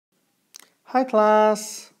Hi,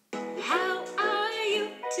 class. How are you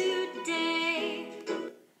today?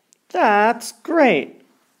 That's great.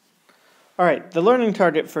 All right, the learning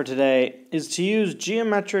target for today is to use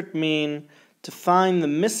geometric mean to find the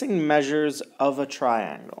missing measures of a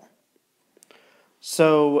triangle.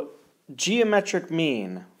 So, geometric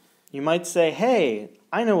mean, you might say, hey,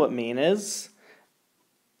 I know what mean is.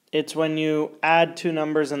 It's when you add two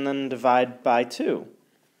numbers and then divide by 2.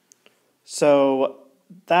 So,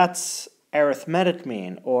 that's arithmetic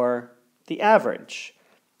mean, or the average.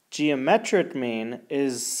 Geometric mean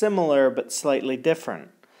is similar but slightly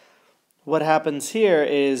different. What happens here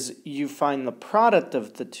is you find the product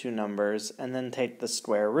of the two numbers and then take the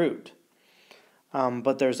square root.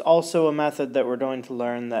 But there's also a method that we're going to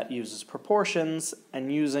learn that uses proportions,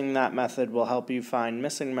 and using that method will help you find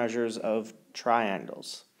missing measures of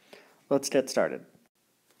triangles. Let's get started.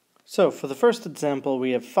 So for the first example,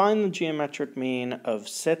 we have find the geometric mean of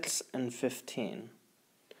 6 and 15.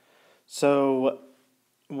 So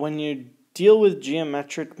when you deal with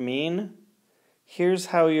geometric mean, here's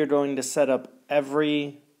how you're going to set up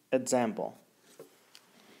every example.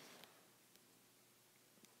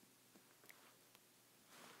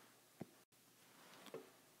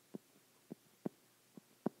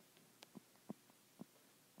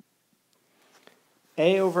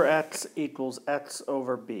 A over x equals x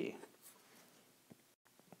over b.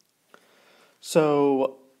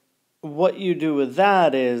 So what you do with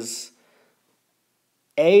that is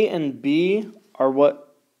A and B are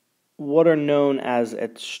what are known as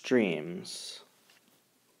extremes.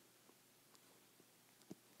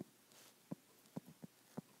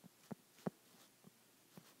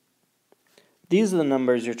 These are the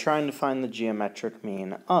numbers you're trying to find the geometric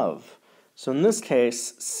mean of. So in this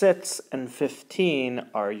case, 6 and 15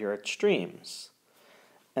 are your extremes.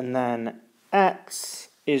 And then x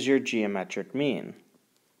is your geometric mean.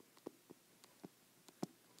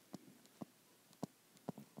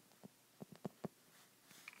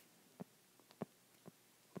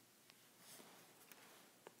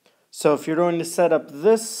 So if you're going to set up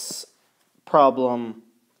this problem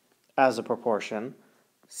as a proportion,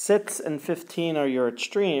 6 and 15 are your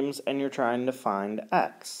extremes, and you're trying to find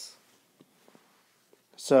x.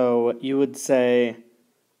 So you would say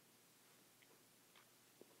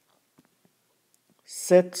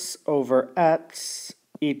 6 over x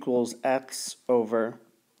equals x over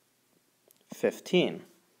 15.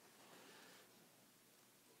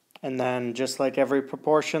 And then, just like every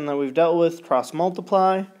proportion that we've dealt with, cross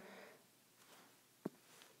multiply.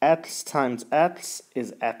 X times x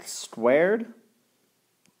is x squared.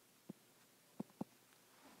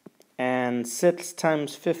 And 6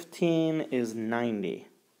 times 15 is 90.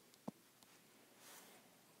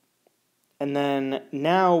 And then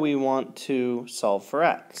now we want to solve for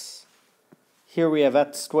x. Here we have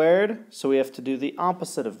x squared, so we have to do the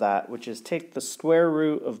opposite of that, which is take the square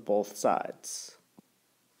root of both sides.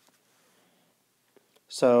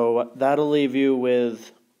 So that'll leave you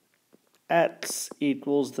with x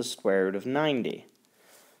equals the square root of 90.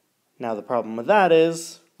 Now the problem with that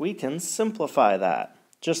is we can simplify that,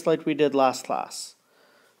 just like we did last class.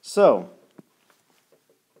 So,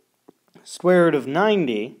 square root of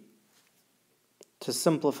 90, to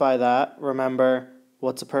simplify that, remember,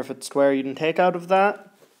 what's a perfect square you can take out of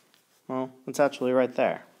that? Well, it's actually right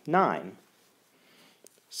there, 9.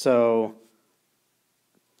 So,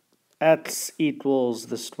 x equals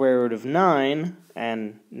the square root of 9,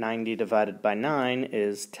 and 90 divided by 9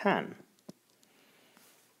 is 10.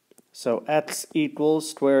 So x equals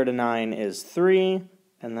square root of 9 is 3,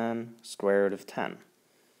 and then square root of 10.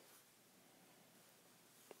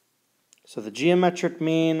 So the geometric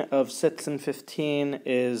mean of 6 and 15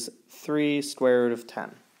 is 3 square root of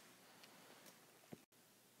 10.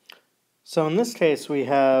 So in this case we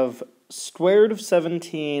have square root of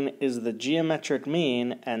 17 is the geometric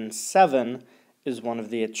mean, and 7 is one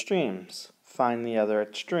of the extremes. Find the other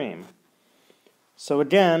extreme. So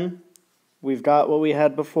again, we've got what we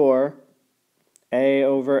had before. A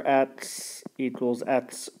over x equals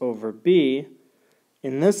x over b.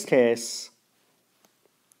 In this case,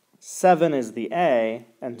 7 is the a,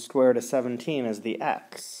 and square root of 17 is the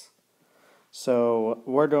x. So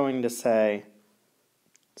we're going to say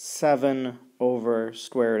 7 over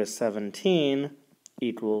square root of 17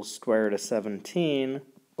 equals square root of 17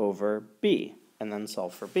 over b, and then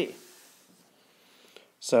solve for b.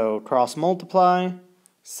 So cross multiply,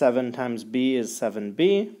 7 times b is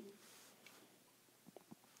 7b,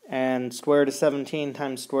 and square root of 17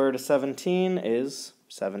 times square root of 17 is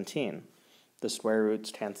 17. The square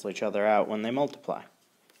roots cancel each other out when they multiply.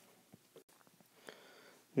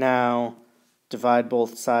 Now, divide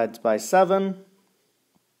both sides by 7,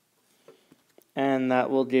 and that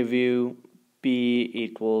will give you b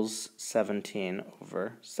equals 17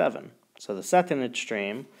 over 7. So the second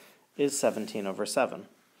extreme is 17 over 7,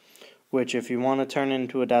 which if you want to turn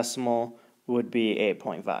into a decimal would be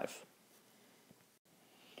 8.5.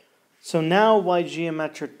 So now why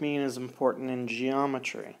geometric mean is important in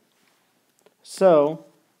geometry. So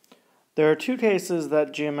there are two cases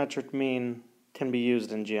that geometric mean can be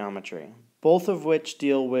used in geometry, both of which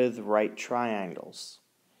deal with right triangles.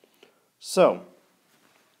 So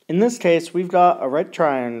in this case, we've got a right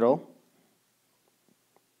triangle,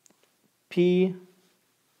 P,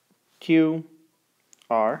 Q,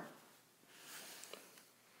 R,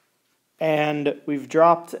 and we've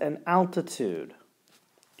dropped an altitude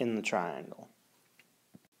in the triangle.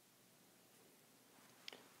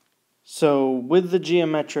 So with the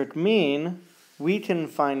geometric mean, we can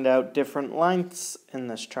find out different lengths in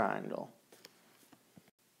this triangle.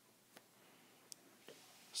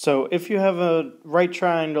 So if you have a right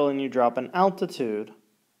triangle and you drop an altitude,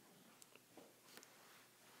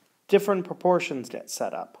 different proportions get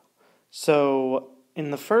set up. So in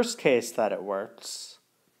the first case that it works,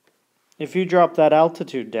 if you drop that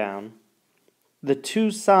altitude down, the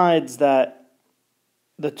two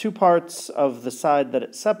parts of the side that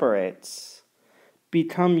it separates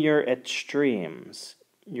become your extremes,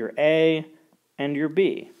 your A and your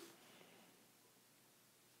B.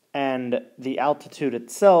 And the altitude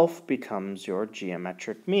itself becomes your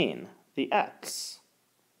geometric mean, the x.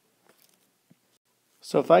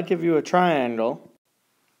 So if I give you a triangle,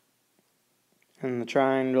 and the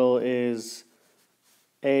triangle is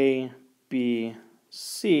A, B,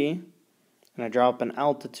 C, and I drop an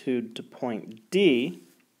altitude to point D,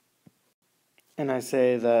 and I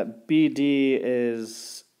say that BD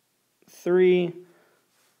is 3,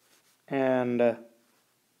 and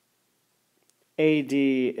AD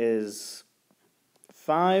is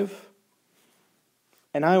 5,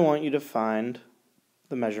 and I want you to find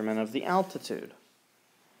the measurement of the altitude.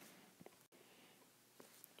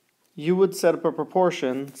 You would set up a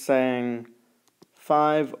proportion saying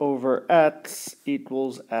 5 over x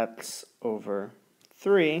equals x over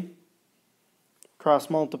 3. Cross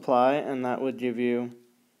multiply, and that would give you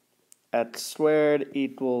x squared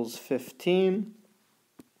equals 15.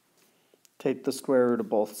 Take the square root of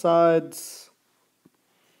both sides,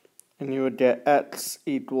 and you would get x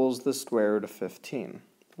equals the square root of 15,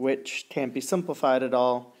 which can't be simplified at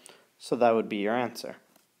all, so that would be your answer.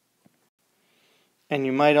 And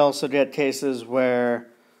you might also get cases where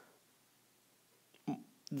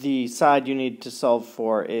the side you need to solve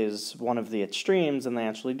for is one of the extremes, and they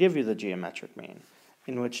actually give you the geometric mean,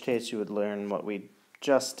 in which case you would learn what we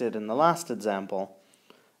just did in the last example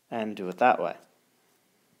and do it that way.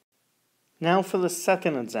 Now for the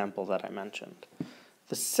second example that I mentioned.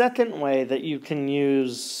 The second way that you can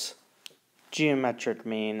use geometric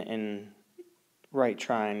mean in right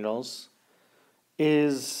triangles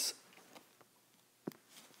is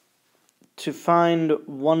to find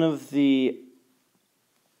one of the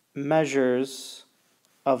measures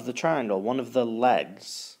of the triangle, one of the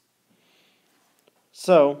legs.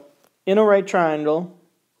 So, in a right triangle,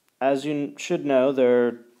 as you should know, there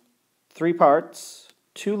are 3 parts,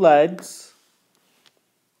 2 legs,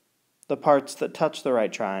 the parts that touch the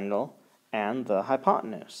right triangle, and the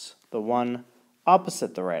hypotenuse, the one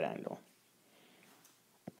opposite the right angle.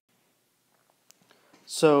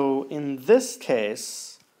 So, in this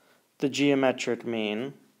case, the geometric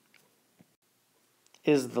mean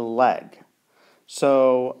is the leg.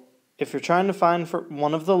 So if you're trying to find for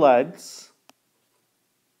one of the legs,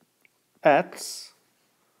 x,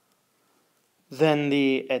 then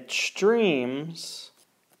the extremes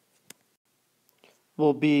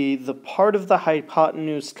will be the part of the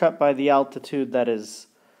hypotenuse cut by the altitude that is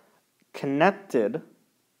connected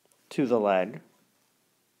to the leg.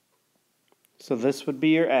 So this would be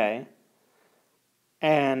your A.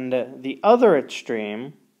 And the other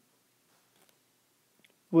extreme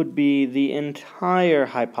would be the entire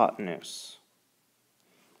hypotenuse.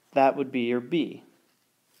 That would be your B.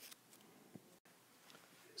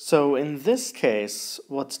 So in this case,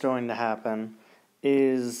 what's going to happen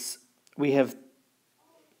is we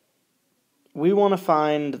want to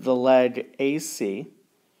find the leg AC,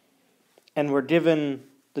 and we're given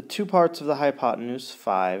the 2 parts of the hypotenuse,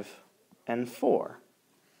 5 and 4.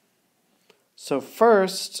 So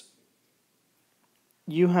first,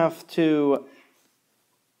 you have to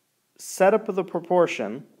set up the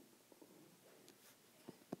proportion.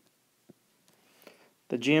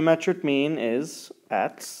 The geometric mean is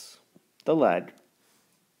x, the leg.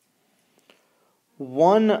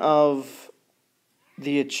 One of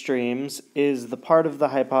the extremes is the part of the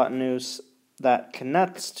hypotenuse that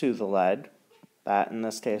connects to the leg, That in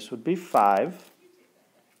this case would be 5.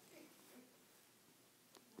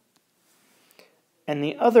 And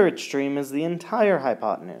the other extreme is the entire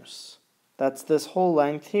hypotenuse. That's this whole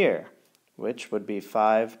length here, which would be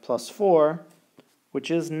 5 plus 4, which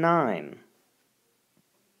is 9.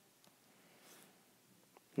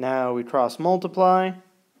 Now we cross multiply.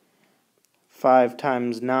 5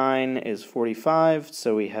 times 9 is 45,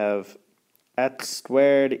 so we have x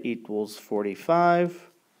squared equals 45.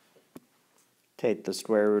 Take the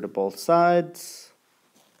square root of both sides.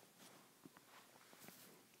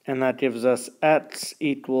 And that gives us x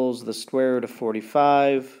equals the square root of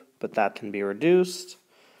 45, but that can be reduced.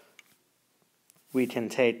 We can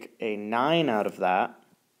take a 9 out of that.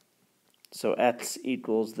 So x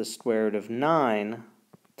equals the square root of 9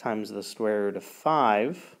 times the square root of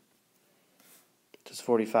 5. Which is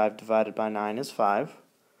 45 divided by 9 is 5.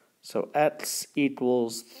 So x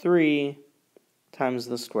equals 3 times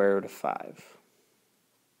the square root of 5.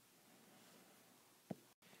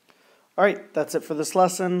 Alright, that's it for this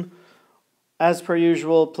lesson. As per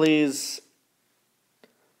usual, please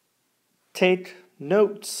take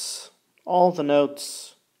notes, all the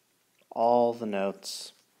notes,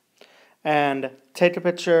 and take a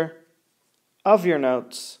picture of your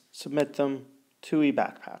notes, submit them to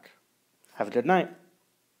eBackpack. Have a good night.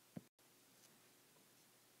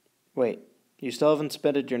 Wait, you still haven't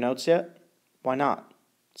submitted your notes yet? Why not?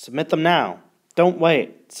 Submit them now. Don't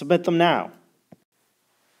wait. Submit them now.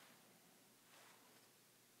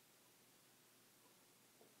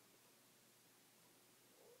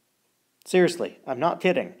 Seriously, I'm not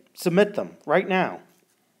kidding. Submit them right now.